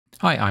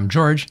Hi, I'm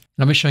George,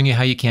 and I'll be showing you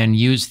how you can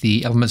use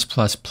the Elements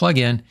Plus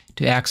plugin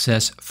to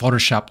access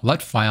Photoshop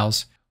LUT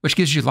files, which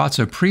gives you lots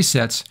of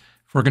presets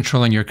for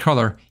controlling your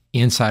color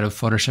inside of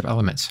Photoshop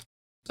Elements.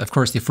 Of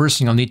course, the first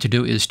thing you'll need to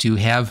do is to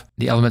have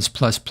the Elements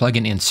Plus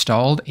plugin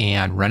installed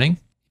and running.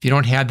 If you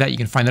don't have that, you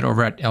can find that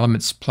over at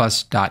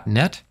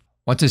elementsplus.net.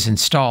 Once it's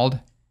installed,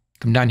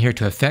 come down here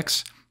to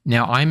Effects.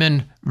 Now, I'm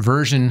in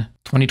version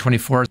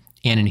 2024,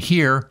 and in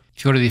here,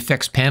 if you go to the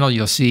Effects panel,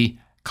 you'll see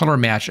Color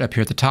Match up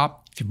here at the top.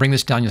 If you bring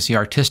this down, you'll see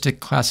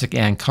Artistic, Classic,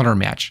 and Color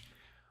Match.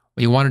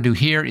 What you want to do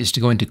here is to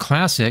go into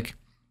Classic,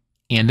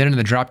 and then in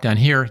the drop down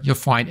here, you'll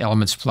find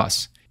Elements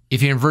Plus.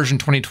 If you're in version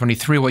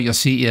 2023, what you'll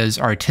see is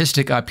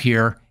Artistic up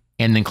here,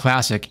 and then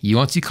Classic. You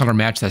won't see Color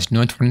Match, that's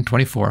new in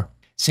 2024.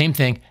 Same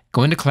thing,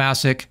 go into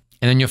Classic,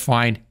 and then you'll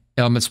find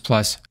Elements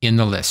Plus in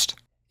the list.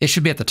 It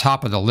should be at the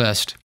top of the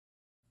list.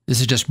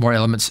 This is just more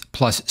Elements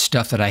Plus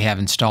stuff that I have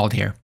installed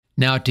here.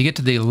 Now, to get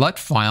to the LUT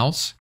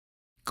files,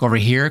 go over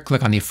here,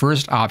 click on the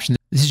first option.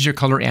 This is your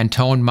color and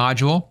tone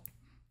module.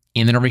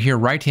 And then over here,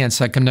 right-hand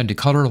side, come down to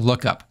color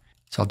lookup.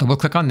 So I'll double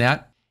click on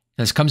that.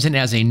 This comes in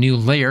as a new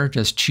layer.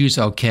 Just choose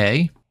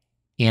OK.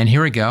 And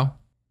here we go.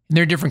 And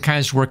there are different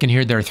kinds to work in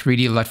here. There are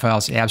 3D LUT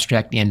files,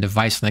 abstract, and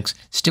device links.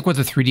 Stick with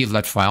the 3D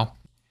LUT file.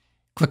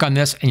 Click on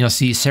this, and you'll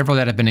see several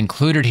that have been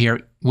included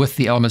here with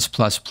the Elements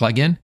Plus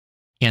plugin.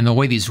 And the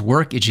way these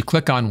work is you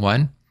click on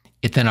one,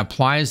 it then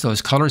applies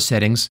those color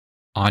settings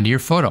onto your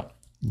photo.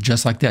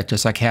 Just like that,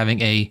 just like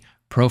having a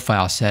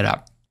profile set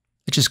up.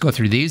 Let's just go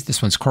through these.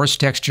 This one's coarse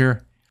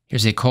texture.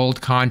 Here's a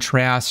cold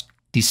contrast,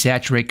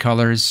 desaturate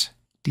colors,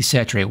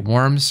 desaturate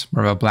warms,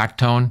 more of a black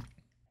tone.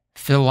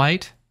 Fill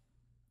light.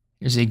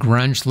 Here's a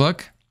grunge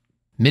look.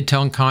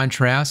 Midtone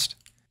contrast.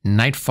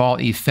 Nightfall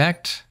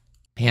effect.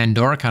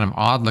 Pandora, kind of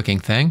odd looking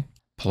thing.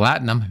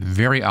 Platinum,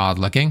 very odd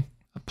looking.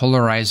 A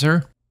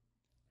polarizer.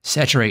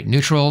 Saturate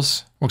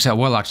neutrals. Works out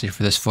well actually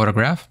for this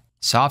photograph.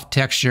 Soft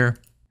texture.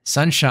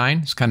 Sunshine,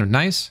 it's kind of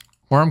nice.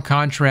 Warm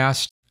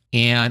contrast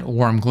and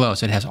warm glow.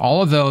 So it has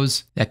all of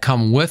those that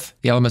come with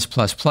the Elements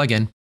Plus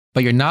plugin,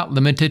 but you're not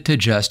limited to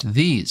just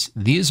these.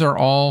 These are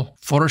all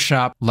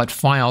Photoshop LUT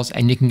files,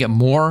 and you can get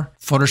more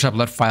Photoshop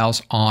LUT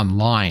files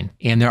online.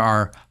 And there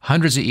are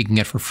hundreds that you can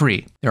get for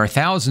free. There are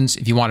thousands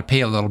if you want to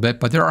pay a little bit,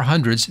 but there are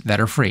hundreds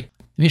that are free.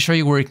 Let me show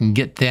you where you can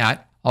get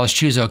that. I'll just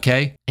choose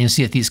OK, and you'll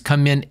see that these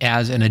come in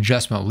as an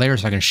adjustment layer,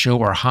 so I can show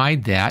or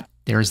hide that.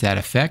 There's that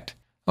effect.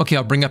 Okay,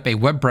 I'll bring up a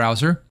web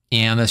browser,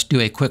 and let's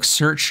do a quick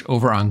search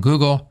over on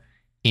Google,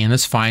 and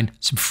let's find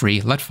some free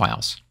LUT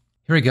files.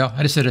 Here we go.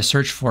 I just did a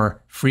search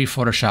for free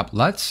Photoshop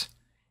LUTs,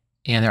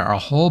 and there are a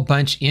whole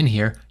bunch in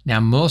here.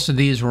 Now, most of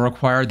these will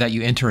require that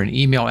you enter an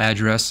email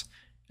address,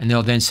 and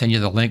they'll then send you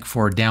the link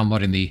for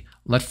downloading the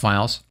LUT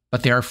files,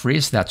 but they are free,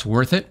 so that's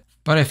worth it.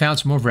 But I found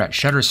some over at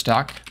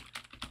Shutterstock.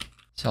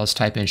 So let's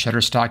type in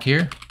Shutterstock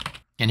here,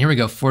 and here we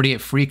go, 48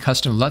 free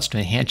custom LUTs to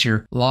enhance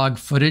your log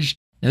footage.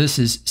 Now, this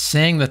is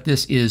saying that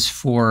this is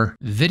for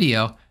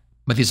video,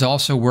 but these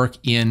also work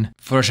in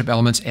Photoshop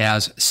Elements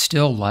as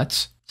still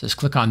LUTs. So just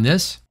click on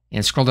this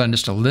and scroll down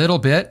just a little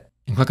bit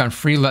and click on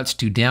Free LUTs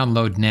to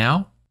download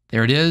now.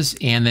 There it is,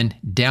 and then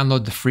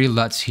download the free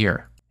LUTs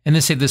here. And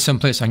then save this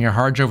someplace on your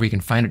hard drive where you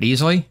can find it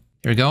easily.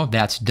 There we go,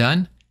 that's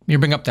done. Let me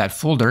bring up that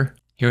folder.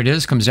 Here it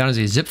is, comes down as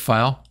a zip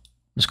file.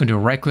 I'm just going to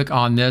right click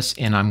on this,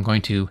 and I'm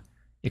going to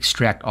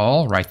extract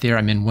all right there.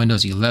 I'm in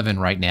Windows 11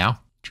 right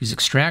now. Choose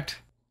extract.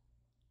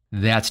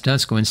 That's done.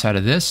 Let's go inside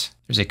of this.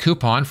 There's a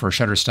coupon for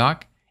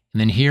Shutterstock.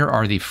 And then here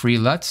are the free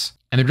LUTs.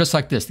 And they're just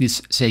like this.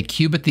 These say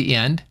cube at the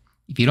end.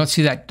 If you don't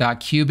see that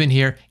 .cube in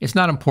here, it's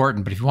not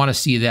important. But if you want to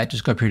see that,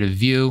 just go up here to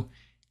View,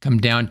 come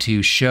down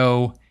to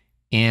Show,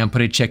 and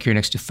put a check here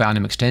next to File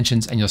Name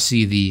Extensions, and you'll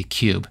see the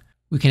cube.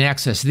 We can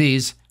access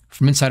these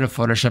from inside of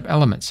Photoshop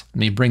Elements. Let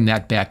me bring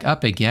that back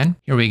up again.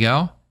 Here we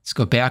go. Let's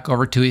go back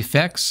over to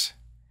Effects.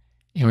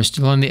 And we're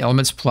still in the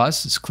Elements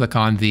Plus. Let's click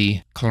on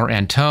the Color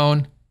and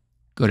Tone.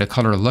 Go to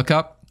Color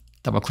Lookup.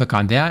 Double click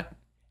on that.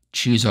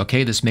 Choose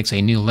OK. This makes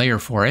a new layer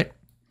for it.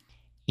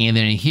 And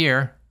then in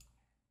here,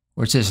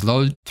 where it says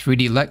Load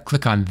 3D LUT,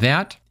 click on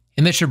that.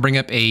 And this should bring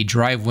up a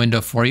drive window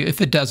for you.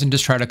 If it doesn't,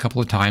 just try it a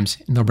couple of times,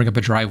 and they'll bring up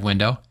a drive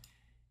window.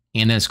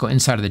 And then let's go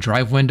inside of the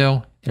drive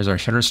window. There's our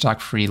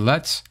Shutterstock free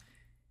LUTs.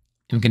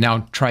 And we can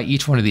now try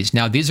each one of these.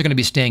 Now, these are going to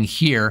be staying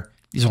here.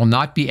 These will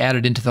not be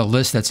added into the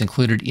list that's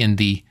included in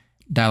the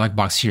dialog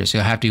box here. So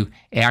you'll have to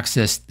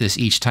access this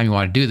each time you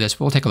want to do this.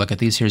 But we'll take a look at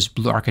these. Here's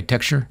Blue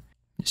Architecture.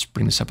 Just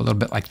bring this up a little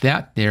bit like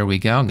that. There we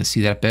go. I'm going to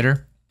see that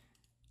better.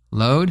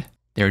 Load.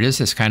 There it is.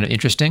 That's kind of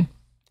interesting.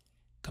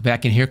 Go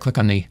back in here, click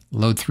on the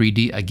Load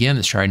 3D again.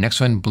 Let's try our next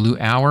one, Blue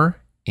Hour,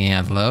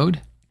 and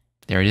load.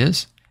 There it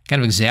is.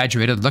 Kind of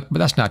exaggerated look, but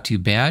that's not too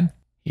bad.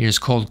 Here's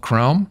Cold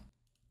Chrome.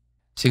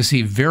 So you can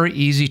see, very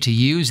easy to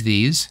use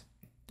these.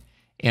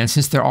 And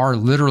since there are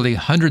literally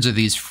hundreds of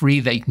these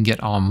free that you can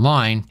get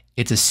online,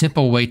 it's a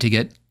simple way to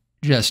get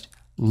just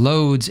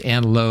loads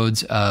and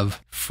loads of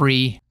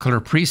free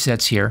color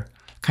presets here.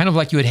 Kind of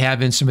like you would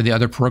have in some of the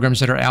other programs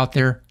that are out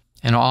there.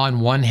 And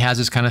All-in-One has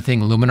this kind of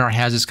thing. Luminar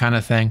has this kind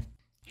of thing.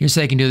 Here's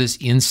how you can do this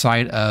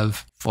inside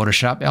of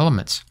Photoshop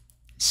Elements.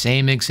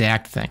 Same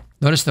exact thing.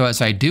 Notice though, as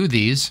I do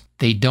these,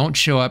 they don't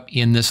show up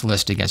in this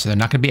list again. So they're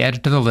not going to be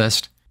added to the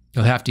list.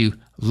 You'll have to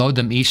load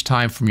them each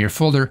time from your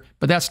folder,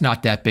 but that's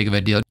not that big of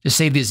a deal. Just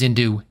save these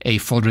into a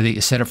folder that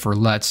you set up for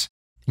LUTs,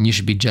 and you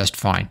should be just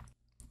fine.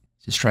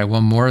 Just try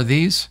one more of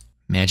these.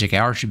 Magic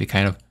Hour should be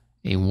kind of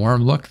a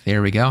warm look.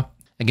 There we go.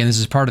 Again, this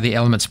is part of the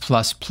Elements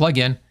Plus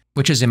plugin,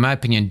 which is, in my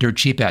opinion, dirt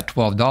cheap at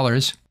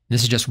 $12.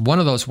 This is just one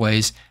of those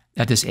ways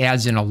that this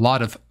adds in a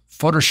lot of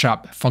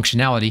Photoshop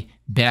functionality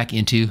back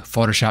into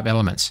Photoshop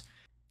Elements.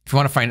 If you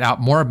want to find out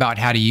more about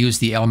how to use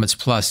the Elements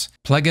Plus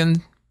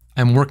plugin,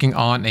 I'm working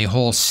on a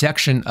whole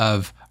section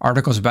of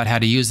articles about how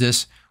to use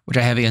this, which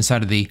I have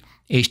inside of the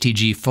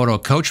HTG Photo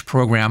Coach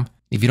program.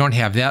 If you don't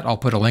have that, I'll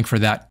put a link for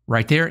that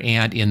right there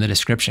and in the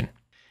description.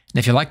 And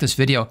if you like this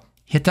video,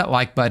 hit that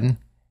like button.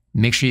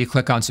 Make sure you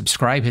click on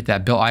subscribe, hit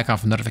that bell icon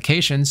for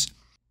notifications,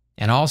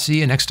 and I'll see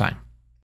you next time.